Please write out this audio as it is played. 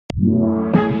Me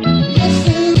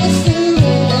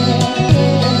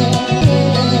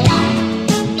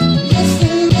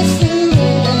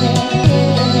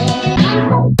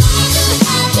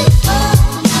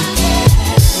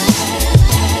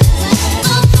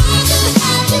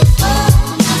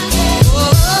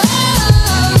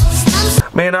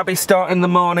and Abby starting the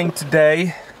morning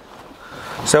today,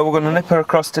 so we're going to nip her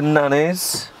across to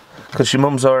Nanny's because your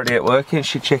mum's already at work, isn't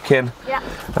she, chicken? Yeah.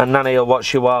 And Nanny will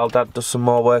watch you while Dad does some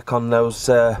more work on those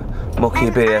mucky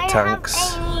beer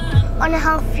tanks. On a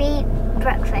healthy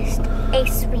breakfast, a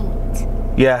sweet.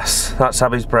 Yes, that's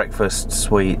Abby's breakfast,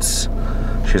 sweets.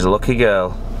 She's a lucky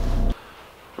girl.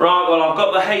 Right, well I've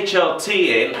got the HLT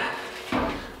in,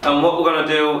 and what we're going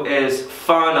to do is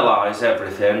finalise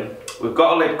everything. We've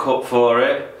got a lid cup for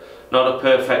it, not a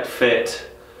perfect fit,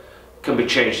 can be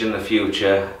changed in the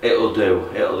future. It'll do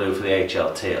for the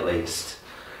HLT at least.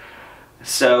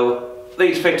 So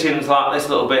these fittings, like this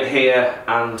little bit here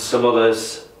and some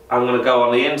others, I'm going to go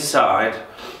on the inside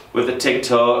with the TIG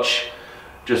torch,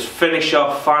 just finish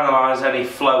off, finalise any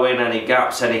flow in, any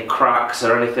gaps, any cracks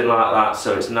or anything like that,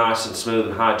 so it's nice and smooth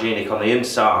and hygienic on the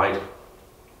inside.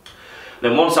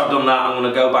 Then once I've done that, I'm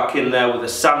going to go back in there with a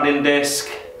sanding disc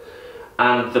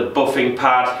and the buffing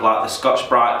pad, like the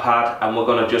Scotch-Brite pad, and we're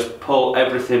going to just pull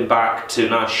everything back to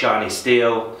nice shiny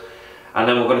steel. And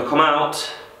then we're going to come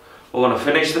out, we're going to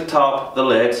finish the top, the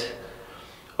lid,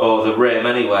 or the rim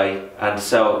anyway, and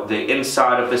so the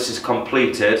inside of this is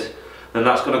completed. Then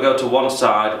that's going to go to one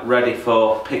side, ready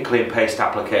for pickling paste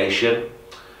application.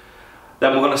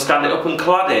 Then we're going to stand it up and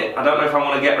clad it. I don't know if I'm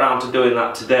going to get around to doing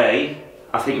that today.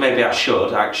 I think maybe I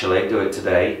should actually do it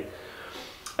today.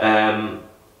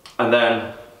 And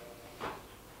then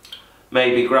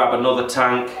maybe grab another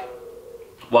tank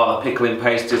while the pickling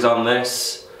paste is on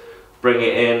this, bring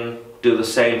it in, do the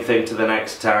same thing to the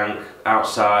next tank,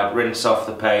 outside, rinse off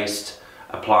the paste,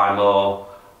 apply more,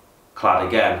 clad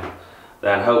again.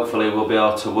 Then hopefully we'll be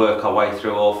able to work our way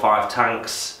through all 5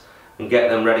 tanks and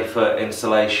get them ready for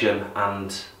installation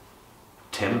and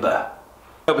timber.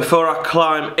 So before I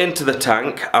climb into the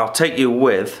tank, I'll take you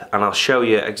with and I'll show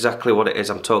you exactly what it is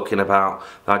I'm talking about.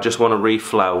 I just want to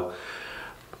reflow.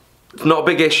 It's not a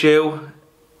big issue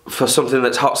for something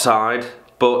that's hot side,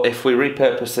 but if we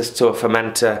repurpose this to a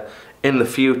fermenter in the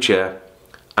future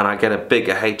and I get a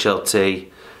bigger HLT,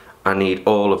 I need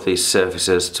all of these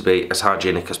surfaces to be as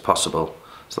hygienic as possible.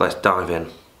 So let's dive in.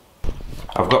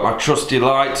 I've got my trusty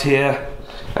light here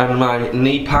and my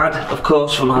knee pad, of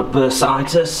course, for my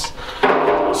bursitis.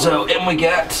 So in we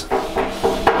get,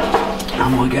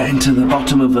 and we're getting to the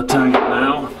bottom of the tank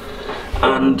now,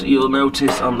 and you'll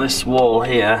notice on this wall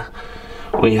here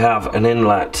we have an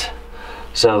inlet.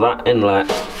 So that inlet,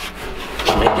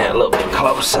 let me get a little bit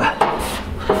closer,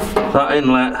 that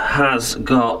inlet has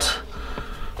got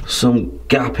some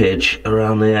gappage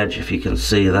around the edge, if you can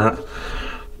see that.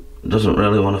 It doesn't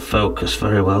really want to focus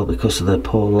very well because of the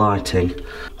poor lighting,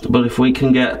 but if we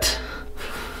can get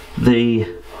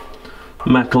the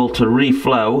metal to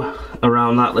reflow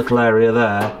around that little area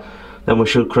there, then we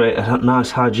should create a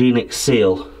nice hygienic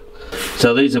seal.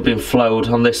 So these have been flowed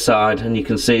on this side, and you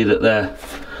can see that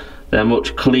they're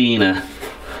much cleaner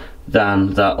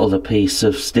than that other piece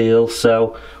of steel,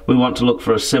 so we want to look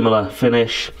for a similar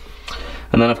finish.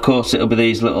 And then of course it'll be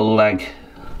these little leg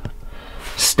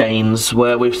stains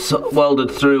where we've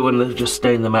welded through and they've just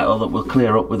stained the metal that we'll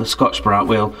clear up with a Scotch-Brite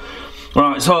wheel.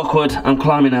 Right, it's awkward, I'm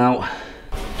climbing out.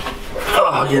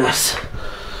 Oh yes,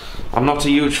 I'm not a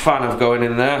huge fan of going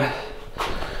in there,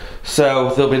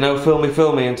 so there'll be no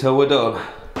filmy until we're done.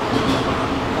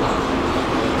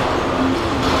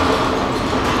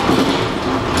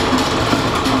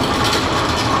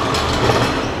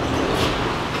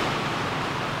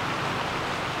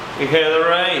 You hear the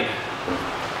rain?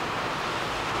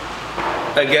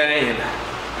 Again.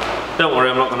 Don't worry,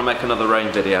 I'm not going to make another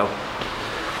rain video.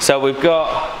 So we've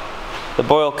got the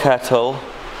boil kettle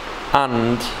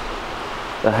and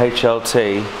the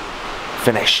HLT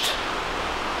finished.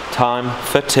 Time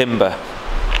for timber.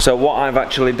 So what I've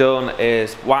actually done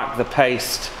is whack the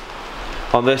paste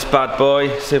on this bad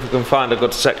boy. See if we can find a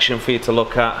good section for you to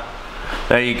look at.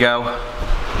 There you go.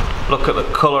 Look at the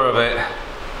colour of it.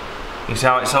 You see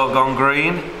how it's all gone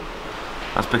green?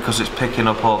 That's because it's picking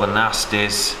up all the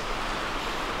nasties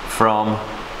from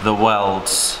the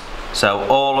welds. So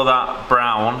all of that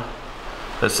brown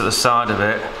that's at the side of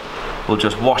it will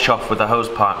just wash off with the hose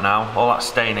pipe now. All that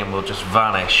staining will just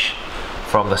vanish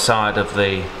from the side of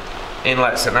the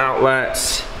inlets and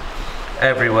outlets,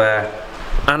 everywhere.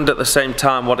 And at the same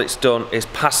time what it's done is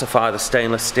pacify the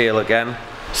stainless steel again.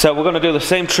 So we're going to do the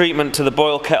same treatment to the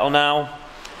boil kettle now.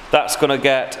 That's going to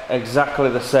get exactly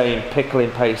the same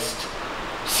pickling paste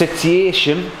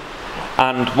situation,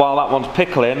 and while that one's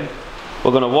pickling,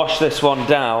 we're going to wash this one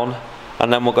down,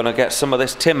 and then we're going to get some of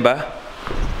this timber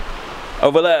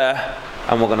over there,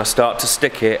 and we're going to start to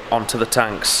stick it onto the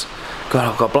tanks.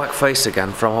 God, I've got a black face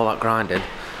again from all that grinding.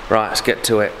 Right, let's get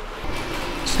to it.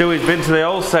 Stewie's been to the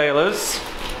wholesalers.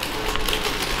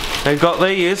 They've got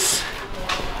these.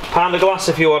 Pound of glass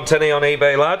if you want any on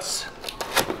eBay, lads.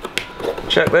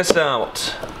 Check this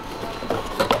out.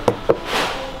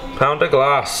 Pound of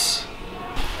glass.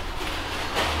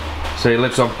 So he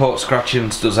lives on pork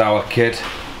scratchings, does our kid.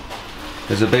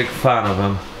 He's a big fan of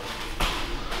them.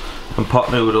 And pot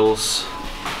noodles.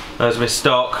 There's my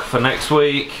stock for next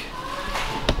week.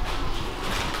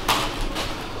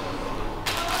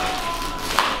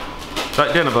 Is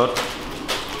that your dinner, bud?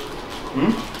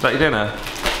 Hmm? Is that your dinner?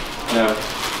 No.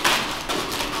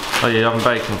 Oh, you're having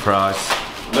bacon fries.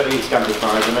 I don't eat scampi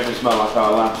fries, they make me smell like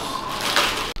our lads.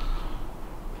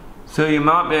 So you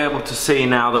might be able to see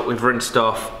now that we've rinsed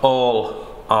off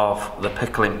all of the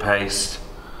pickling paste.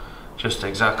 Just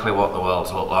exactly what the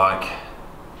wells look like.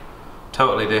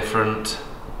 Totally different.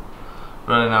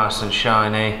 Really nice and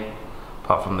shiny.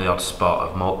 Apart from the odd spot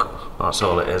of muck. That's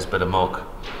all it is, bit of muck.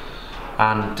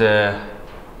 And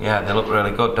yeah, they look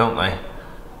really good, don't they?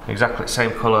 Exactly the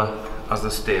same colour as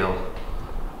the steel.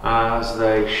 As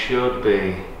they should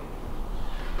be.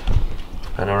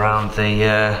 And around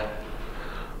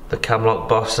the camlock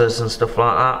bosses and stuff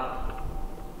like that,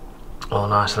 all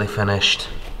nicely finished.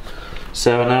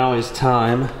 So now is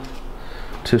time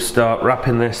to start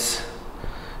wrapping this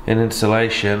in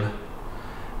insulation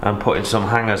and putting some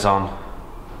hangers on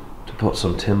to put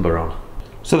some timber on.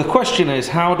 So the question is,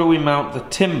 how do we mount the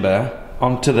timber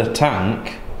onto the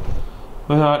tank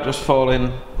without just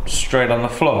falling straight on the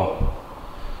floor?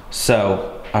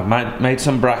 So I've made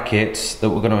some brackets that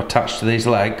we're going to attach to these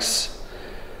legs.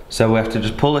 So we have to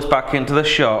just pull this back into the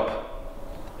shop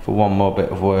for one more bit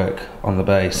of work on the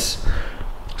base.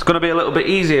 It's going to be a little bit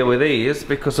easier with these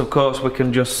because of course we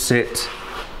can just sit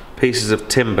pieces of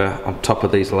timber on top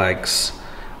of these legs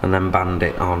and then band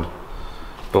it on.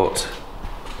 But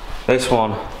this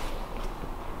one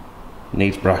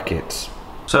needs brackets.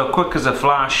 So quick as a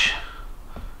flash,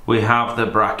 we have the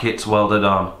brackets welded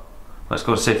on. Let's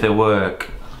go see if they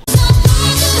work.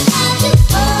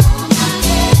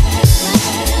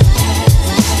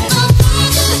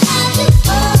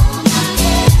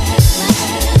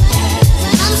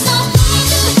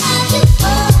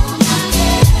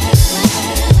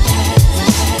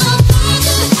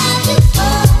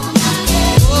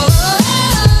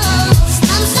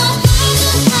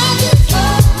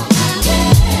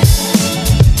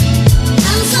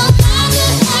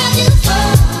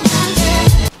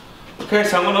 Okay,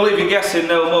 so I'm going to leave you guessing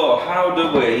no more. How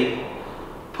do we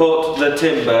put the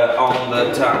timber on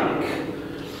the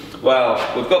tank? Well,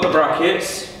 we've got the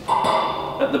brackets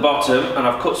at the bottom and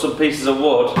I've cut some pieces of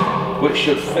wood which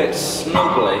should fit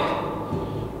snugly,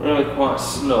 really quite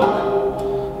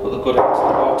snug. Put the good end to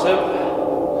the bottom,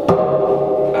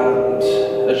 and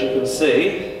as you can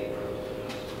see,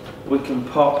 we can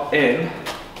pop in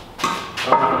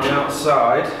around the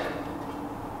outside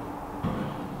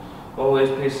all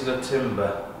these pieces of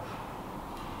timber.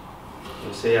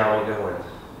 You see how we're going.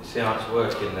 You see how it's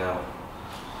working now.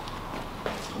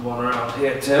 One around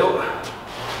here too.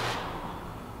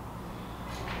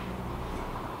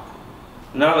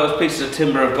 Now those pieces of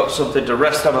timber have got something to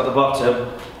rest on at the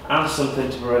bottom and something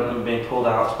to prevent them being pulled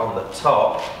out on the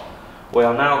top, we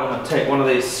are now going to take one of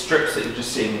these strips that you've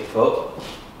just seen me put.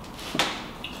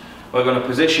 We're going to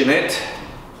position it.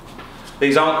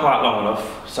 These aren't quite long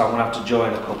enough, so I'm going to have to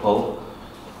join a couple.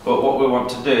 But what we want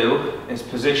to do is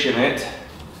position it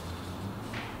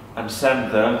and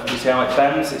send them. You see how it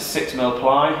bends? It's 6mm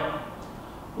ply.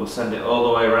 We'll send it all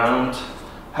the way around.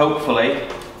 Hopefully,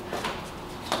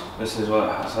 this is what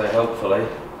I say, hopefully,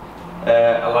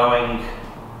 allowing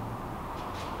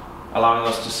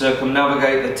us to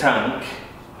circumnavigate the tank,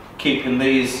 keeping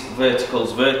these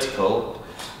verticals vertical,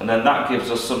 and then that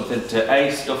gives us something to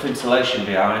A, stuff insulation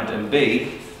behind, and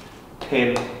B,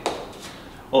 pin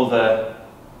other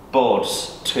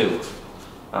boards to.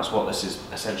 That's what this is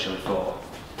essentially for.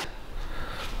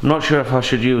 I'm not sure if I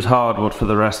should use hardwood for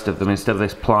the rest of them. Instead of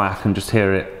this ply, I can just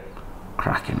hear it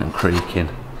cracking and creaking.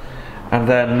 And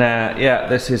then, yeah,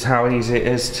 this is how easy it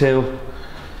is to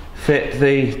fit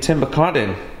the timber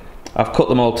cladding. I've cut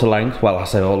them all to length. Well, I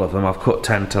say all of them. I've cut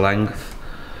 10 to length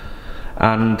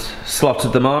and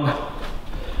slotted them on.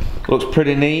 Looks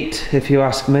pretty neat, if you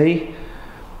ask me.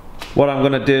 What I'm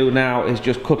going to do now is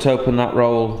just cut open that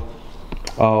roll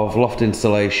of loft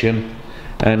insulation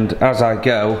And as I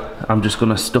go, I'm just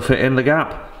going to stuff it in the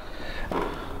gap.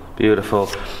 Beautiful.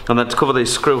 And then to cover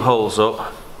these screw holes up,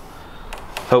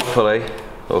 hopefully,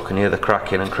 oh, can you hear the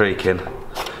cracking and creaking?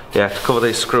 Yeah, to cover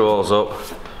these screw holes up,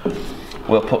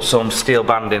 we'll put some steel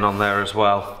banding on there as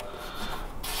well.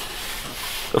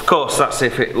 Of course, that's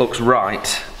if it looks right,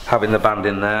 having the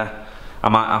banding there. I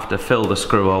might have to fill the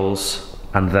screw holes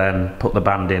and then put the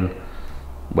banding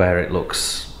where it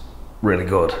looks really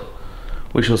good.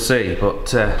 We shall see,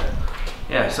 but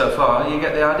yeah, so far you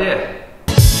get the idea.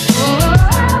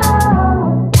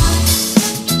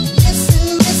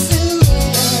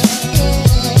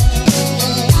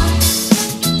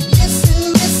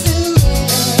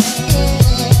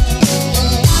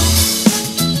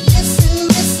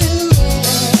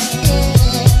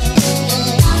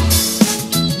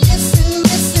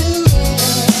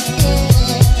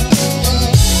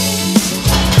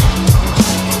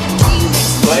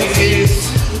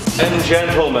 And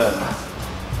gentlemen,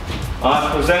 I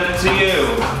present to you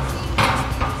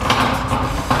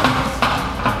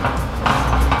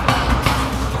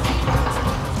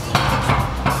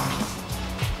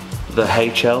the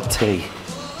HLT.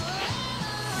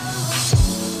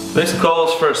 This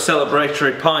calls for a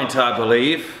celebratory pint, I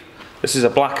believe. This is a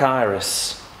Black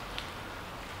Iris.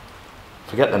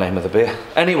 Forget the name of the beer.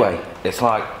 Anyway, it's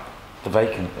like the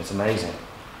Vacant, it's amazing.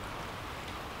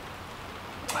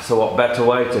 So what better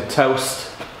way to toast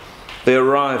the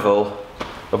arrival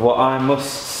of what I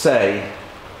must say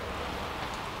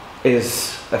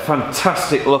is a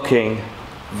fantastic looking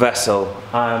vessel.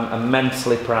 I'm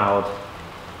immensely proud.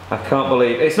 I can't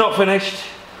believe it's not finished.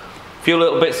 A few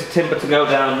little bits of timber to go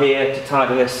down here to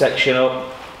tidy this section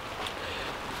up,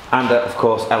 and of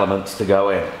course elements to go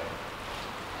in.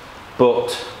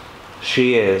 But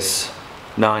she is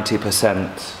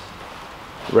 90%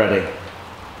 ready.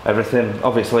 Everything,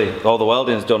 obviously, all the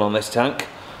welding's done on this tank,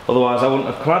 otherwise I wouldn't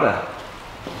have clad her.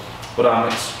 But I'm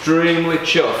extremely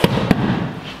chuffed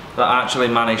that I actually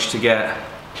managed to get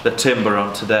the timber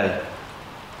on today.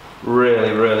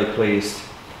 Really, really pleased.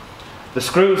 The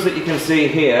screws that you can see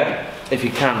here, if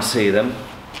you can see them,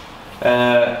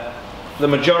 the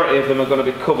majority of them are going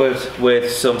to be covered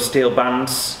with some steel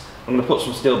bands. I'm going to put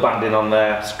some steel banding on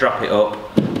there, strap it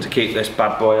up to keep this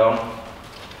bad boy on.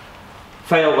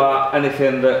 Fail that,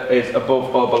 anything that is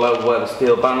above or below where the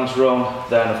steel bands run,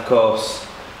 then of course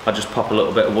I just pop a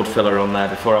little bit of wood filler on there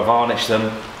before I varnish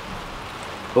them.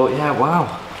 But yeah, wow.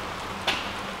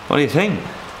 What do you think?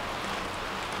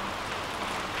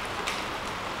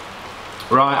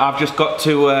 Right, I've just got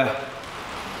to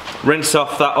rinse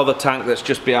off that other tank that's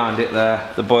just behind it there,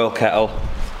 the boil kettle.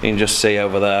 You can just see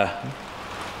over there.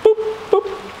 Boop, boop.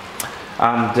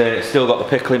 And it's still got the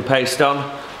pickling paste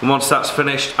on. And once that's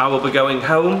finished, I will be going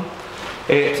home.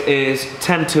 It is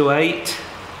 10 to 8.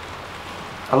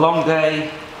 A long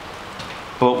day,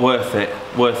 but worth it.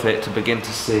 Worth it to begin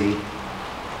to see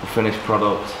the finished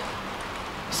product.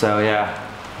 So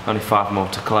yeah, only 5 more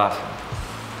to clad.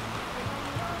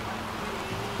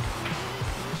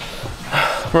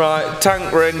 Right,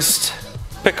 tank rinsed,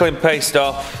 pickling paste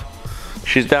off.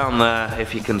 She's down there,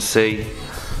 if you can see.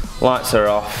 Lights are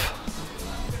off,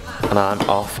 and I'm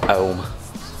off home.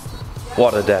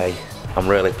 What a day. I'm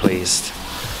really pleased.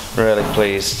 Really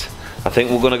pleased. I think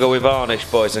we're going to go with varnish,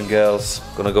 boys and girls.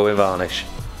 Going to go with varnish.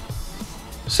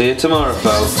 See you tomorrow,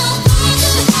 folks.